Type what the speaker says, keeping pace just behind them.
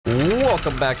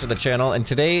Welcome back to the channel, and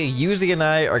today Yuzi and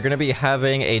I are going to be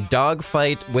having a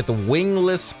dogfight with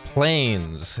wingless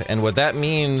planes. And what that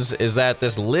means is that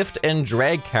this lift and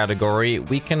drag category,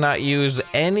 we cannot use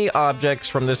any objects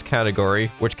from this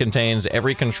category, which contains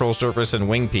every control surface and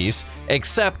wing piece,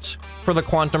 except for the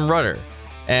quantum rudder.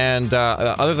 And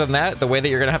other than that, the way that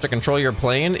you're going to have to control your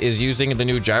plane is using the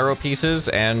new gyro pieces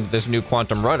and this new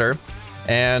quantum rudder.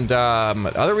 And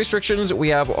other restrictions, we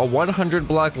have a 100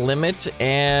 block limit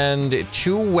and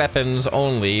 2 weapons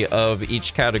only of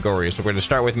each category. So we're going to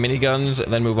start with miniguns,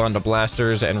 then move on to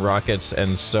blasters and rockets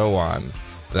and so on.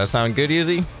 Does that sound good,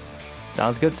 Yuzi?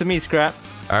 Sounds good to me, Scrap.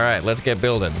 All right, let's get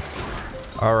building.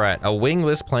 All right, a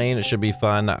wingless plane should be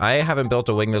fun. I haven't built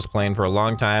a wingless plane for a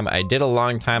long time. I did a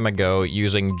long time ago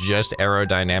using just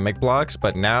aerodynamic blocks,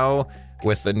 but now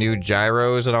with the new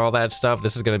gyros and all that stuff,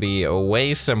 this is going to be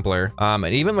way simpler. And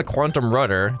even the quantum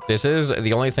rudder, this is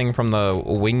the only thing from the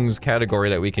wings category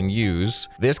that we can use.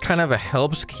 This kind of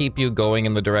helps keep you going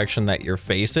in the direction that you're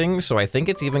facing. So I think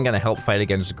it's even going to help fight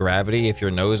against gravity. If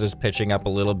your nose is pitching up a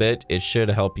little bit, it should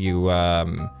help you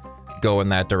go in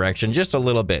that direction just a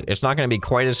little bit. It's not going to be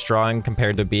quite as strong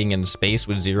compared to being in space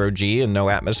with 0G and no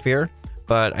atmosphere,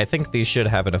 but I think these should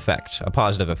have an effect, a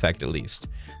positive effect at least.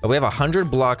 But we have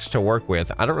 100 blocks to work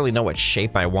with. I don't really know what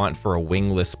shape I want for a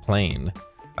wingless plane.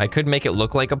 I could make it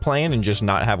look like a plane and just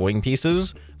not have wing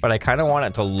pieces, but I kind of want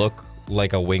it to look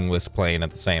like a wingless plane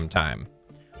at the same time.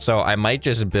 So I might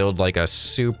just build like a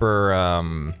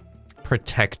super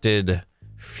protected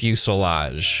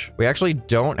fuselage. We actually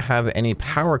don't have any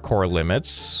power core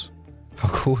limits. How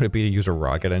cool would it be to use a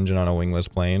rocket engine on a wingless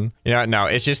plane? You know, no,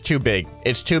 it's just too big.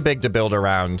 It's too big to build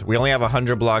around. We only have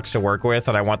 100 blocks to work with,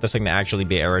 and I want this thing to actually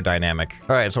be aerodynamic.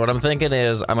 All right, so what I'm thinking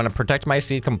is I'm going to protect my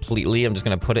seat completely. I'm just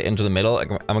going to put it into the middle.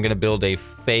 I'm going to build a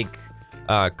fake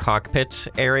cockpit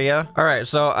area. All right,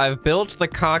 so I've built the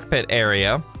cockpit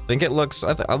area. I think it looks,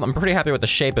 I'm pretty happy with the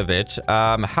shape of it.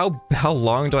 How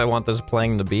long do I want this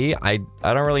plane to be? I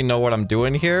don't really know what I'm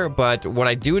doing here, but what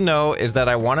I do know is that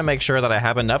I want to make sure that I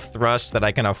have enough thrust that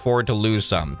I can afford to lose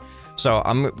some. So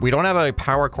we don't have a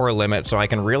power core limit, so I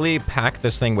can really pack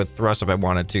this thing with thrust if I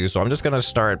wanted to. So I'm just going to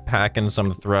start packing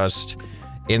some thrust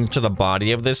into the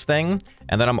body of this thing.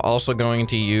 And then I'm also going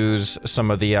to use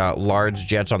some of the large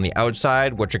jets on the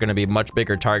outside, which are going to be much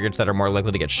bigger targets that are more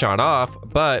likely to get shot off.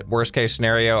 But worst case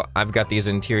scenario, I've got these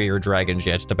interior dragon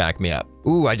jets to back me up.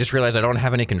 Ooh, I just realized I don't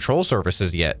have any control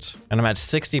surfaces yet. And I'm at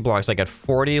 60 blocks. I got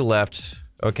 40 left.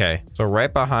 Okay, so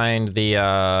right behind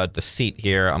the seat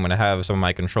here, I'm going to have some of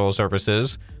my control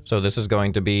surfaces. So this is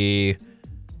going to be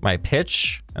my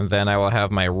pitch, and then I will have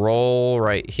my roll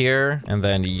right here, and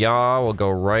then yaw will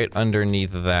go right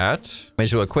underneath that. Let me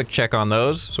do a quick check on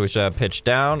those. So we should have pitch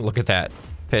down. Look at that.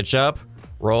 Pitch up,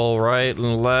 roll right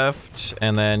and left,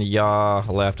 and then yaw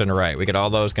left and right. We get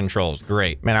all those controls.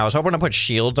 Great. Man, I was hoping to put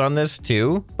shields on this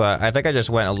too, but I think I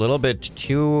just went a little bit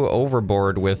too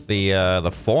overboard with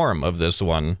the form of this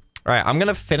one. All right, I'm going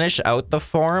to finish out the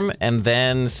form and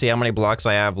then see how many blocks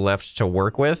I have left to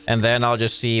work with. And then I'll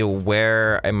just see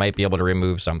where I might be able to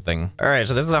remove something. All right,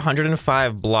 so this is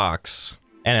 105 blocks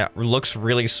and it looks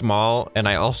really small. And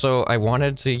I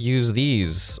wanted to use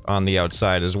these on the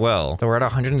outside as well. So we're at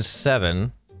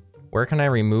 107. Where can I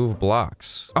remove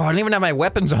blocks? Oh, I don't even have my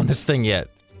weapons on this thing yet.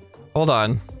 Hold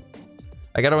on.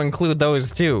 I got to include those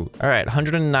too. All right,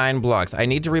 109 blocks. I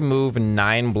need to remove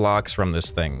 9 blocks from this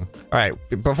thing. All right,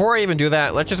 before I even do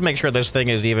that, let's just make sure this thing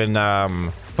is even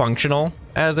functional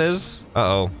as is.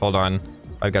 Uh-oh, hold on.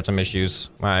 I've got some issues.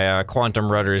 My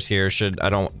quantum rudders here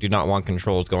do not want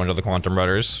controls going to the quantum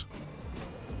rudders.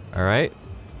 All right,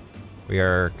 we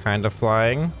are kind of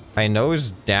flying. My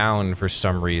nose down for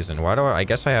some reason. Why do I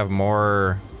guess I have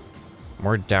more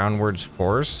downwards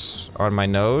force on my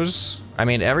nose. I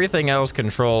mean, everything else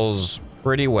controls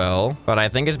pretty well, but I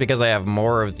think it's because I have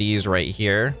more of these right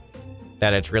here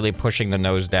that it's really pushing the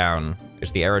nose down.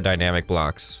 It's the aerodynamic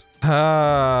blocks.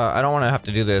 I don't want to have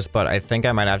to do this, but I think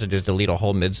I might have to just delete a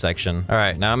whole midsection. All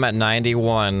right, now I'm at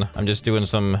 91. I'm just doing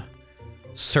some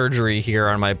surgery here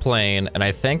on my plane, and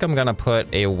I think I'm gonna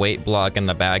put a weight block in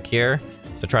the back here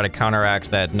to try to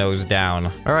counteract that nose down.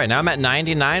 All right, now I'm at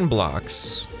 99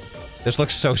 blocks. This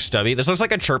looks so stubby. This looks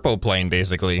like a Chirpo plane,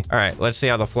 basically. All right, let's see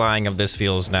how the flying of this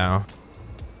feels now.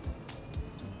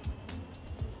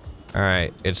 All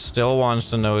right, it still wants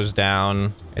to nose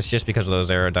down. It's just because of those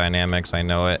aerodynamics, I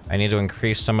know it. I need to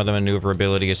increase some of the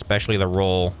maneuverability, especially the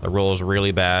roll. The roll is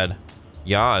really bad.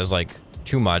 Yaw is like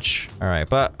too much. All right,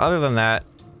 but other than that,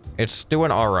 it's doing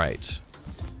all right.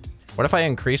 What if I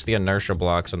increase the inertia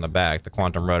blocks in the back, the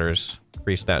quantum rudders?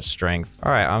 increase that strength.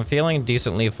 All right, I'm feeling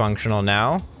decently functional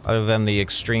now, other than the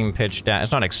extreme pitch down.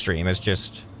 It's not extreme, it's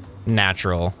just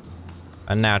natural.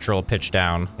 A natural pitch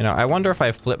down. You know, I wonder if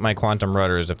I flip my quantum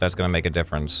rudders, if that's going to make a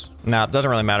difference. Nah, it doesn't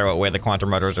really matter what way the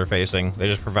quantum rudders are facing. They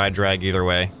just provide drag either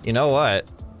way. You know what?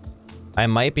 I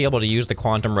might be able to use the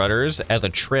quantum rudders as a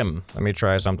trim. Let me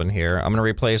try something here. I'm going to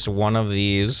replace one of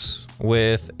these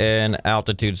with an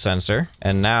altitude sensor.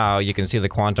 And now you can see the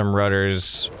quantum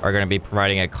rudders are going to be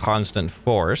providing a constant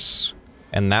force.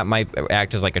 And that might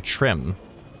act as like a trim.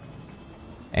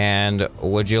 And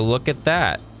would you look at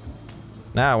that?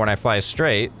 Now, when I fly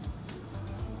straight,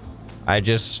 I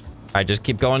just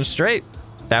keep going straight.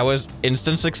 That was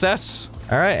instant success.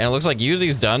 All right, and it looks like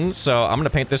Yuzi's done, so I'm gonna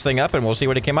paint this thing up and we'll see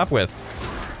what he came up with.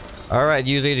 All right,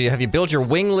 Yuzi, have you built your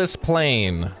wingless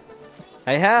plane?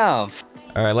 I have.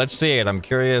 All right, let's see it. I'm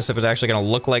curious if it's actually gonna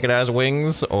look like it has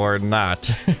wings or not.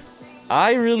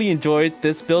 I really enjoyed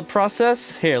this build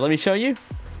process. Here, let me show you.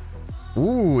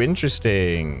 Ooh,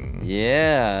 interesting.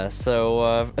 Yeah,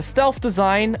 so a stealth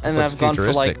design, and I've gone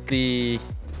for like the...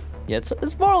 Yeah,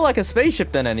 it's more like a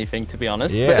spaceship than anything, to be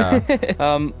honest. Yeah.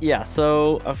 But, yeah,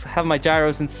 so I have my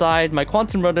gyros inside. My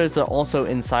quantum rudders are also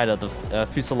inside of the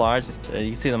fuselage.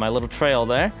 You can see my little trail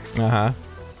there. Uh-huh.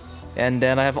 And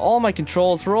then I have all my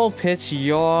controls, roll, pitch,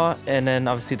 yaw, and then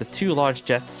obviously the 2 large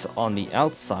jets on the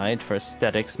outside for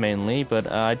aesthetics mainly. But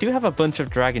I do have a bunch of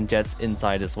dragon jets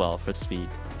inside as well for speed.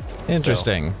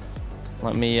 Interesting. So,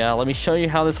 let me show you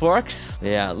how this works.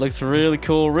 Yeah, it looks really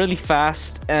cool, really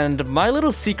fast. And my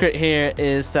little secret here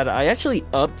is that I actually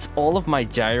upped all of my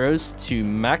gyros to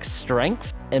max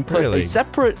strength and put a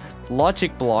separate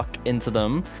logic block into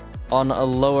them on a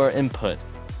lower input.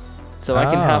 So I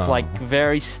can have like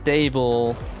very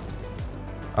stable...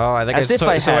 Oh, I think it's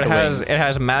so it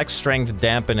has max strength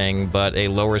dampening, but a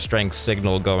lower strength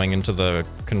signal going into the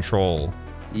control.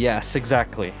 Yes,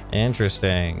 exactly.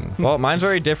 Interesting. Well, mine's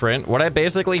very different. What I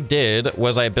basically did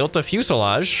was I built a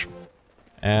fuselage,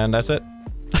 and that's it.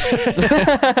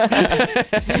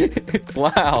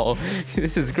 Wow,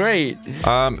 this is great.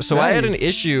 So nice. I had an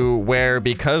issue where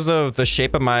because of the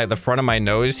shape of the front of my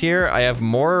nose here, I have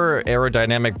more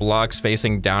aerodynamic blocks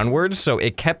facing downwards, so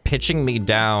it kept pitching me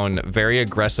down very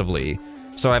aggressively.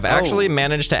 So I've actually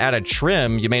managed to add a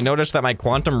trim. You may notice that my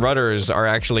quantum rudders are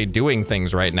actually doing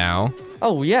things right now.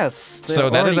 Oh, yes. So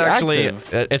that is actually,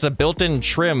 it's a built-in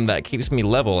trim that keeps me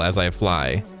level as I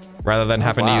fly, rather than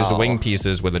having to use wing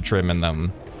pieces with a trim in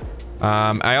them.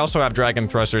 I also have dragon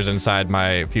thrusters inside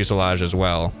my fuselage as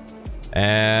well.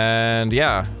 And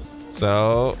yeah,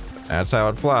 so that's how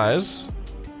it flies.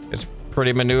 It's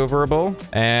pretty maneuverable.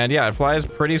 And yeah, it flies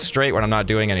pretty straight when I'm not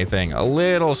doing anything. A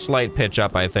little slight pitch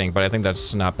up, I think, but I think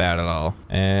that's not bad at all.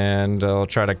 And I'll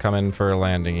try to come in for a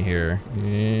landing here.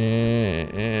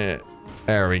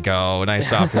 There we go. Nice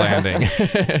soft landing.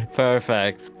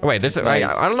 Perfect. Wait, this nice.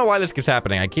 I don't know why this keeps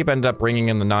happening. I keep end up bringing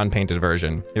in the non-painted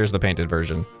version. Here's the painted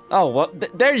version. Oh, well,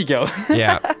 there you go.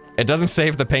 Yeah, it doesn't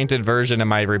save the painted version in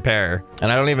my repair,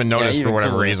 and I don't even notice for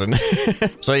whatever reason.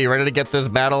 So you ready to get this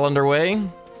battle underway?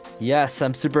 Yes,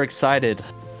 I'm super excited.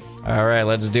 All right,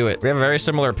 let's do it. We have a very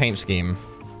similar paint scheme.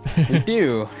 We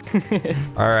do.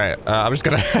 All right, I'm just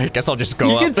gonna, I guess I'll just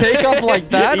go up. You can take off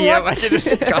like that? Yeah, I can just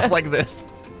take off like this.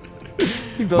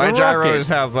 My gyros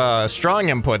have strong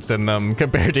inputs in them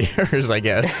compared to yours, I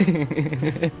guess.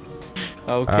 Okay,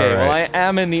 well, I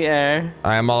am in the air.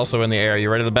 I am also in the air. You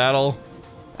ready to battle?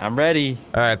 I'm ready.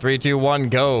 All right, 3, 2, 1,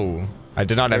 go. I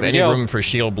did not have any room for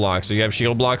shield blocks. Do you have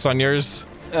shield blocks on yours?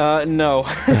 No.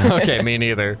 Okay, me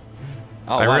neither.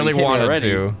 Oh, I really wanted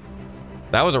to.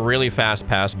 That was a really fast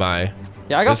pass by.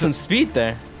 Yeah, I got some speed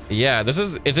there. Yeah,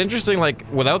 it's interesting, like,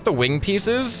 without the wing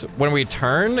pieces, when we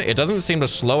turn, it doesn't seem to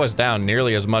slow us down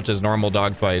nearly as much as normal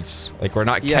dogfights. Like, we're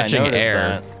not catching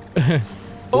air.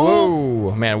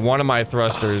 Whoa, man, one of my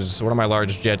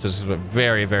large jets is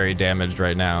very, very damaged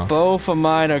right now. Both of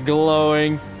mine are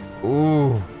glowing.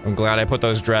 Ooh, I'm glad I put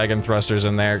those dragon thrusters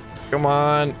in there. Come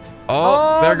on.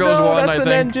 Oh, there goes one, I think.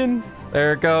 Engine.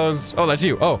 There it goes. Oh, that's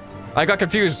you. Oh, I got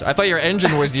confused. I thought your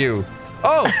engine was you.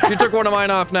 Oh, you took one of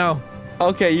mine off now.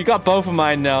 Okay, you got both of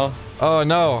mine now. Oh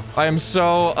no, I am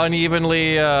so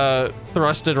unevenly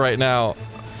thrusted right now.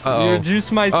 You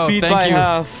reduced my speed by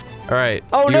half. All right.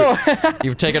 Oh no!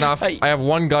 You've taken off. I have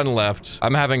one gun left.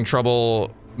 I'm having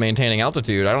trouble maintaining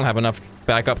altitude. I don't have enough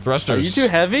backup thrusters. Are you too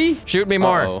heavy? Shoot me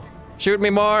more. Shoot me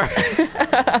more.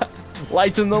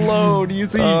 Lighten the load,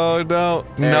 easy. Oh no.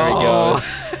 There it goes.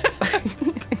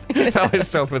 That was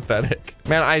so pathetic.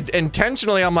 Man,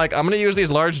 I'm like, I'm gonna use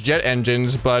these large jet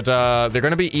engines, but they're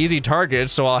gonna be easy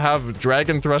targets, so I'll have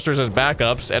dragon thrusters as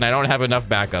backups, and I don't have enough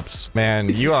backups. Man,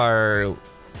 you are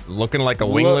Looking like a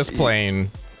wingless plane.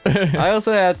 I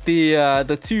also had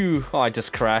the two. Oh, I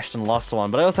just crashed and lost one.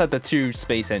 But I also had the two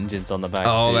space engines on the back.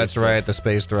 Oh, too, that's right. The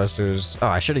space thrusters. Oh,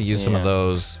 I should have used some of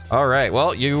those. All right.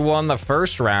 Well, you won the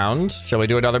first round. Shall we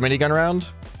do another minigun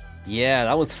round? Yeah,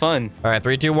 that was fun. All right.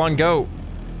 3, 2, 1, go.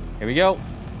 Here we go.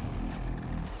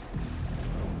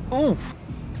 Ooh.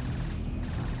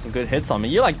 Some good hits on me.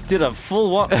 You like did a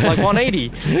full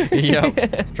 180.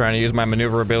 Yep. Trying to use my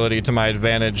maneuverability to my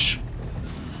advantage.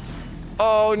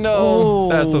 Oh no,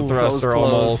 that's a thruster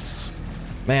almost.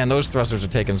 Man, those thrusters are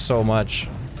taking so much.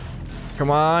 Come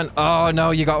on. Oh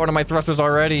no, you got one of my thrusters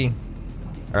already. All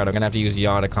right, I'm gonna have to use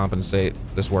yaw to compensate.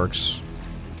 This works.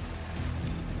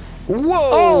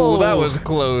 Whoa, that was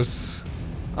close.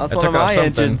 That's one of my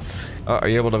engines. Are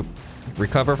you able to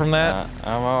recover from that?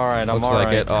 I'm all right. Looks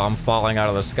like it. Oh, I'm falling out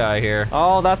of the sky here.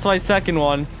 Oh, that's my second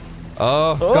one.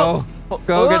 Oh,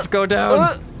 go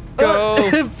down.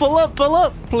 Go. Pull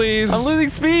up. Please. I'm losing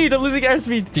speed. I'm losing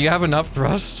airspeed. Do you have enough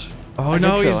thrust? Oh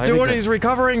no, he's doing it. He's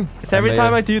recovering. So every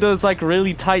time I do those like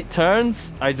really tight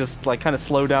turns, I just like kind of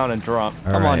slow down and drop.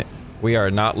 Come on. We are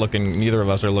not looking, neither of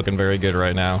us are looking very good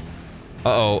right now.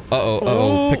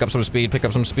 Uh-oh. Pick up some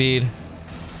speed.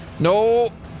 No.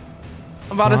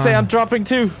 I'm about to say I'm dropping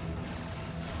too.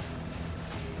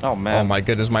 Oh man. Oh my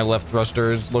goodness, my left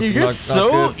thruster is looking You're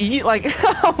so like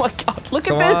oh my god, look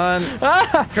at this.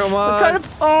 Come on. I'm trying to,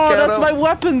 that's my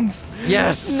weapons.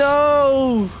 Yes.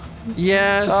 No.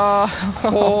 Yes.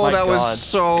 Oh, that was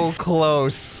so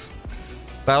close.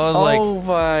 That was like, oh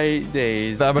my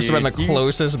days. That must have been the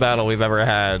closest battle we've ever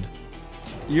had.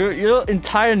 Your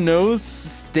entire nose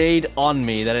stayed on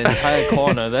me, that entire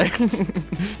corner there.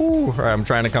 All right, I'm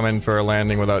trying to come in for a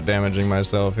landing without damaging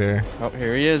myself here. Oh,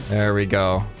 here he is. There we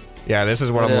go. Yeah, this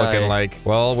is what I'm looking like.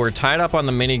 Well, we're tied up on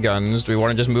the miniguns. Do we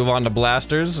want to just move on to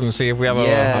blasters and see if we have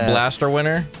a blaster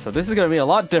winner? So this is going to be a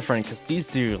lot different because these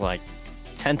do like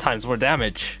 10 times more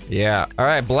damage. Yeah. All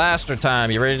right, blaster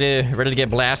time. You ready to get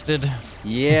blasted?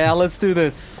 Yeah, let's do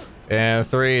this. And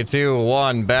 3, 2,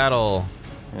 1, battle.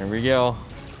 There we go.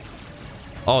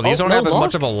 Oh, these don't have as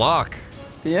much of a lock.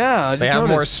 Yeah, I just they have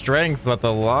noticed. more strength, but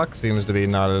the lock seems to be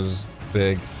not as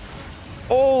big.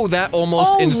 Oh, that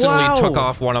almost instantly took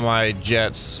off one of my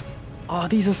jets. Oh,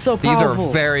 these are so powerful. These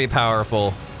are very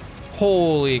powerful.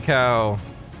 Holy cow.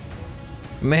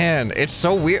 Man, it's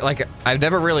so weird. Like, I've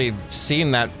never really seen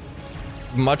that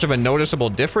much of a noticeable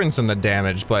difference in the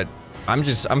damage, but I'm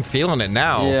feeling it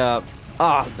now. Yeah.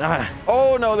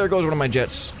 Oh, no, there goes one of my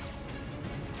jets.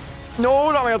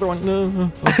 No, not my other one. No.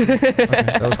 Okay,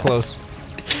 that was close.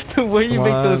 The way you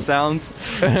make those sounds.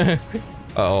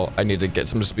 Uh-oh, I need to get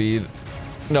some speed.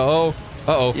 No.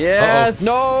 Uh-oh. Yes.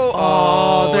 No.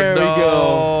 Oh, there we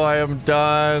go. I am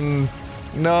done.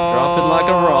 No. Drop it like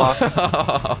a rock.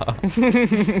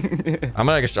 I'm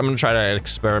gonna try an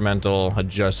experimental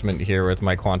adjustment here with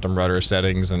my quantum rudder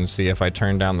settings and see if I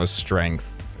turn down the strength.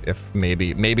 If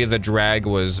maybe the drag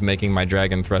was making my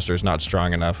dragon thrusters not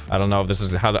strong enough. I don't know if this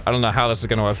is I don't know how this is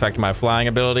going to affect my flying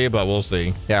ability, but we'll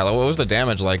see. Yeah, what was the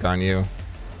damage like on you?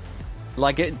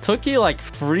 Like, it took you like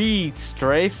 3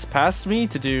 strafes past me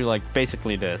to do like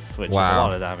basically this, which is a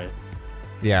lot of damage.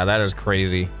 Yeah, that is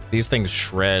crazy. These things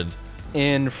shred.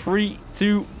 In 3,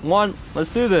 2, 1,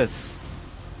 let's do this.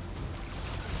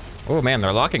 Oh man,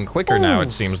 they're locking quicker now,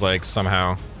 it seems like,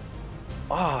 somehow.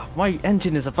 Ah, my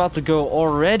engine is about to go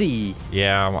already.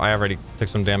 Yeah, I already took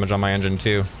some damage on my engine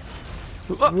too.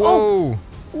 Whoa!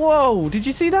 Whoa! Did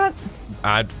you see that?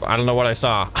 I don't know what I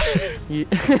saw. you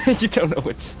don't know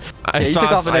which. I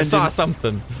saw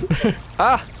something.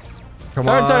 Come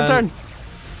on. Turn.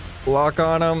 Lock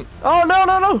on him. Oh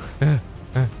no!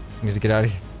 Need to get out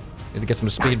of here. Need to get some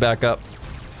speed back up.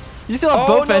 You still have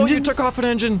both engines? You took off an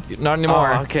engine. Not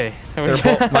anymore. Oh, okay.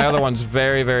 My other one's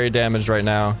very, very damaged right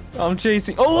now. I'm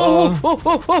chasing. No,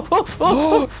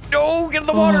 get in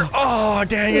the water. Oh,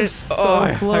 dang it. So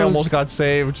I almost got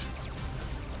saved.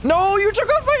 No, you took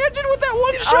off my engine with that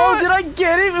one shot. Oh, did I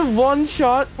get it with one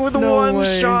shot? With one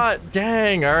shot.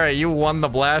 Dang. All right, you won the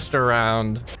blaster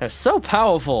round. They're so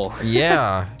powerful.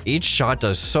 Yeah, each shot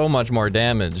does so much more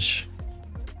damage.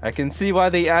 I can see why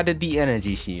they added the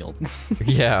energy shield.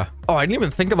 Yeah. Oh, I didn't even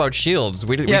think about shields.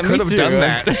 We could have done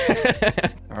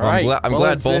that. All right. I'm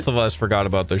glad both of us forgot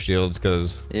about the shields,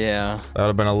 because that would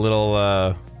have been a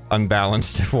little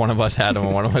unbalanced if one of us had them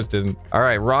and one of us didn't. All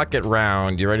right, rocket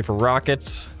round. You ready for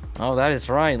rockets? Oh, that is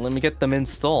right. Let me get them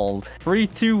installed. 3,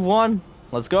 2, 1.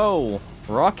 Let's go.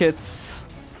 Rockets.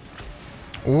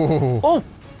 Ooh. Oh.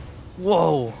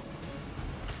 Whoa.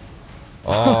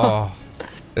 Oh.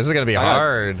 This is gonna be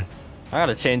hard. I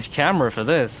gotta change camera for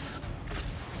this.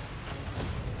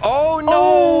 Oh, no.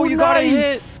 Oh, you got a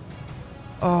nice. hit.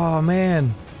 Oh,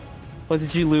 man. What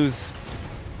did you lose?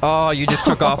 Oh, you just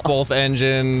took off both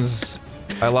engines.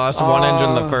 I lost one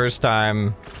engine the first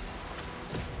time.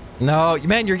 No,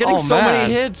 man, you're getting so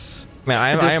many hits. Man,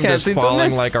 I am just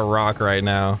falling like a rock right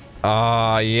now.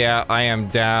 Oh, yeah, I am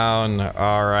down.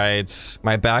 All right.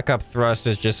 My backup thrust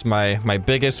is just my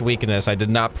biggest weakness. I did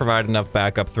not provide enough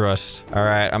backup thrust. All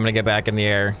right, I'm gonna get back in the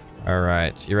air. All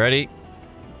right, you ready?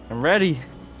 I'm ready.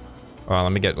 Well,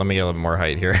 let me get a little bit more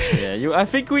height here. Yeah, I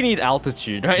think we need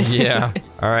altitude, right? Yeah.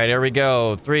 All right, here we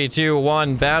go. 3, 2,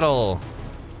 1, battle.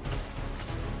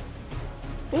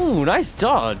 Ooh, nice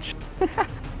dodge.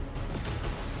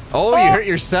 Oh, you hurt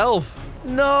yourself.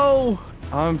 No.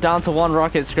 I'm down to 1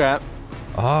 rocket, Scrap.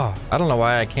 Oh, I don't know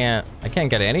why I can't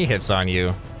get any hits on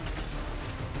you.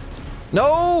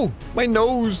 No, my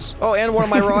nose. Oh, and one of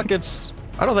my rockets.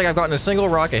 I don't think I've gotten a single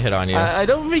rocket hit on you. I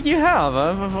don't think you have.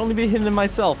 I've only been hitting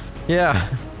myself. Yeah.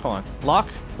 Come on.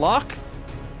 Lock.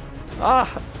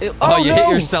 Ah. Oh, you hit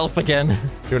yourself again.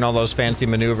 Doing all those fancy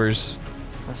maneuvers.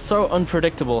 So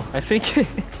unpredictable. I think.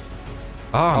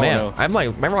 Oh, man. No. I'm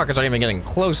like, my rockets aren't even getting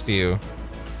close to you.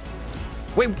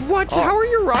 Wait, what? Oh. How are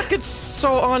your rockets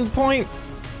so on point?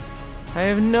 I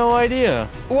have no idea.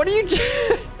 What are you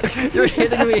doing? You're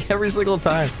hitting me every single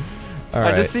time. All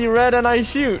right. I just see red and I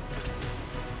shoot.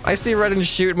 I see red and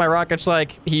shoot. My rocket's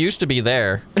like, he used to be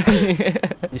there.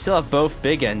 You still have both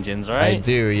big engines, right? I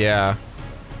do, yeah.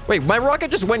 Wait, my rocket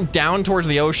just went down towards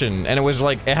the ocean, and it was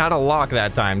like, it had a lock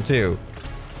that time, too.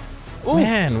 Ooh.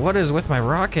 Man, what is with my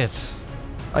rockets?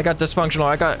 I got dysfunctional.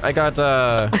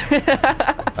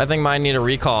 I think mine need a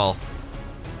recall.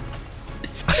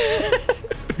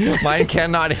 Mine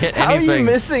cannot hit anything. How are you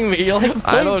missing me? You're like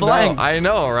I don't blank. know. I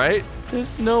know, right?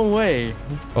 There's no way.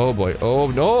 Oh boy.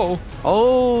 Oh no.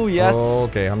 Oh yes. Oh,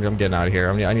 okay, I'm getting out of here.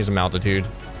 I need some altitude.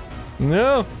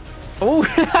 No. Oh.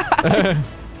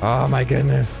 Oh my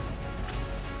goodness.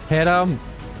 Hit him.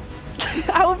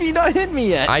 How have you not hit me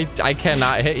yet? I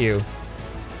cannot hit you.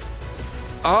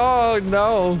 Oh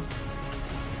no.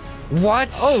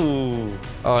 What? Oh.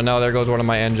 Oh no, there goes one of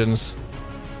my engines.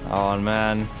 Oh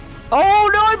man. Oh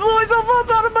no, I blew myself up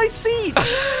out of my seat.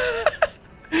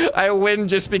 I win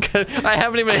just because I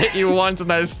haven't even hit you once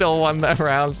and I still won that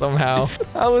round somehow.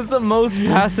 That was the most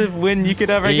passive win you could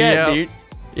ever get, dude.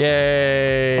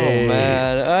 Yay. Oh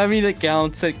man. I mean, it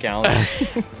counts. It counts.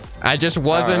 I just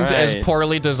wasn't as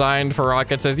poorly designed for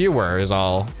rockets as you were, is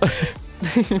all.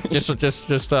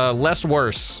 just less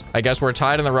worse. I guess we're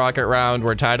tied in the rocket round,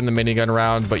 we're tied in the minigun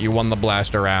round, but you won the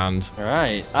blaster round. All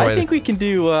right. So I think we can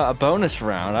do a bonus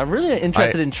round. I'm really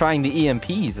interested in trying the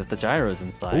EMPs with the gyros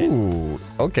inside. Ooh,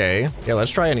 okay. Yeah, let's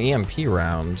try an EMP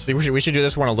round. We should do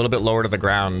this one a little bit lower to the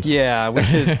ground. Yeah, we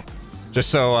should.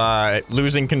 Just so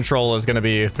losing control is going to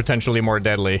be potentially more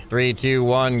deadly. 3, 2,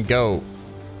 1, go.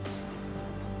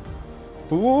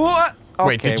 What? Okay,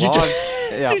 wait, did you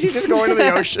did you just go into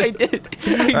the ocean? I did.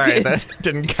 All right, that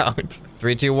didn't count.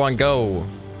 3, 2, 1, go.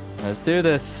 Let's do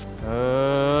this.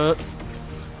 Oh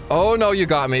no, you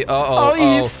got me. Oh,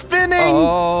 he's spinning.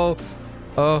 Oh,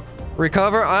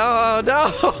 recover. Oh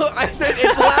no,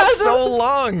 it lasts so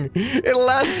long. It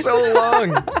lasts so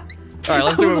long. All right,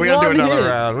 let's do it. We gotta do another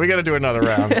round. We gotta do another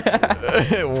round.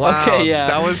 Wow. Okay, yeah.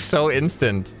 That was so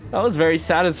instant. That was very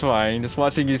satisfying, just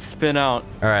watching you spin out.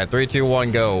 All right, 3, 2,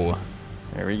 1, go.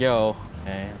 There we go.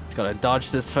 Okay, just gotta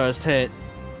dodge this first hit.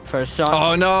 First shot.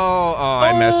 Oh no! Oh,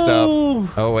 I messed up.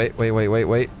 Oh wait.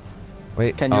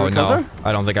 Wait. Can you recover? No,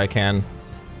 I don't think I can.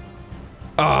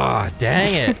 Oh,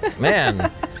 dang it,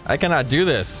 man! I cannot do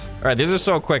this. All right, this is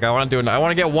so quick. I want to do it. I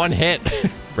want to get one hit.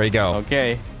 There you go.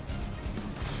 Okay.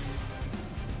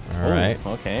 All right.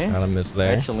 Okay. Got a miss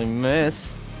there. Actually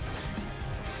missed.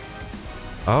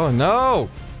 Oh no!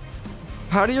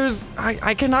 How do you?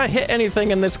 I cannot hit anything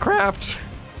in this craft.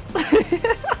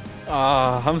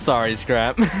 I'm sorry,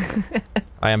 Scrap.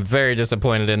 I am very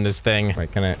disappointed in this thing.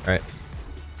 Wait, can I? All right.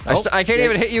 Oh, I can't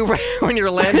even hit you when you're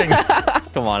landing.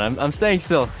 Come on, I'm staying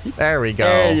still. There we go.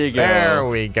 There you go. There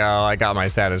we go. I got my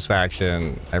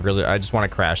satisfaction. I just want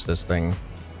to crash this thing.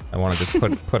 I want to just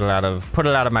put it out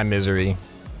of my misery.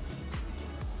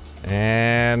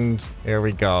 And here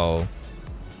we go.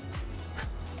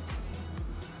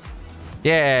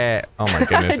 Yeah. Oh my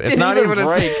goodness. It's not even a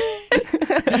break.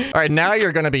 All right, now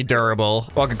you're gonna be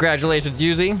durable. Well, congratulations,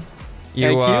 Yuzi.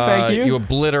 Thank you. You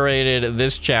obliterated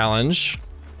this challenge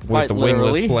with the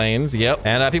wingless planes. Yep.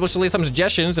 And people should leave some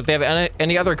suggestions if they have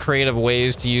any other creative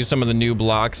ways to use some of the new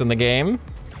blocks in the game.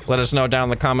 Let us know down in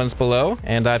the comments below.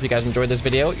 And if you guys enjoyed this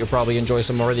video, you'll probably enjoy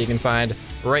some more that you can find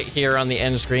right here on the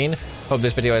end screen. Hope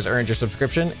this video has earned your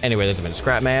subscription. Anyway, this has been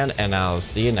ScrapMan, and I'll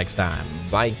see you next time.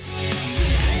 Bye.